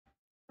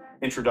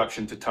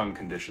Introduction to tongue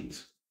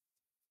conditions.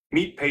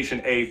 Meet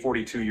patient A,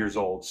 42 years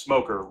old,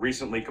 smoker,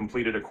 recently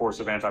completed a course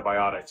of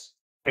antibiotics.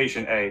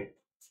 Patient A,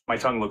 my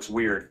tongue looks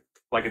weird,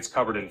 like it's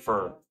covered in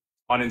fur.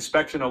 On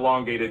inspection,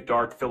 elongated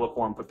dark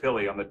filiform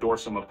papillae on the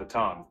dorsum of the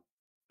tongue.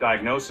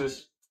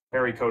 Diagnosis,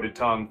 hairy-coated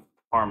tongue,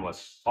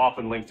 harmless,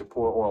 often linked to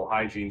poor oral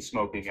hygiene,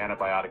 smoking,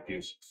 antibiotic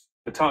use.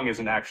 The tongue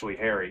isn't actually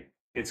hairy,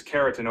 it's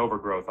keratin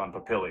overgrowth on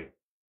papillae.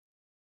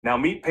 Now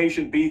meet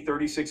patient B,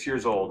 36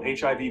 years old,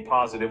 HIV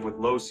positive with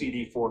low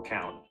CD4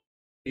 count.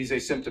 He's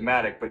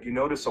asymptomatic, but you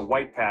notice a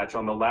white patch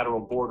on the lateral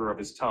border of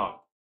his tongue.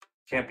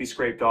 Can't be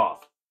scraped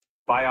off.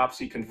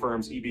 Biopsy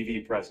confirms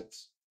EBV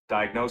presence.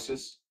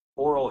 Diagnosis,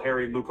 oral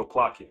hairy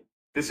leukoplakia.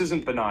 This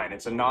isn't benign,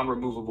 it's a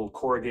non-removable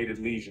corrugated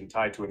lesion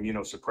tied to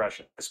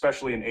immunosuppression,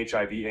 especially in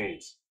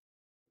HIV/AIDS.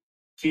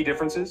 Key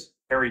differences,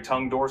 hairy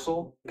tongue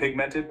dorsal,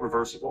 pigmented,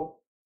 reversible.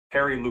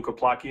 Hairy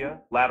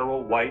leukoplakia,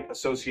 lateral, white,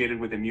 associated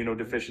with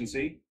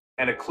immunodeficiency,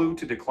 and a clue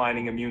to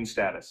declining immune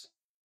status.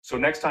 So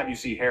next time you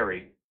see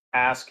hairy,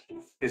 ask,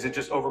 is it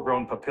just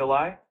overgrown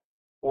papillae,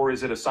 or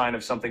is it a sign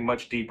of something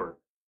much deeper?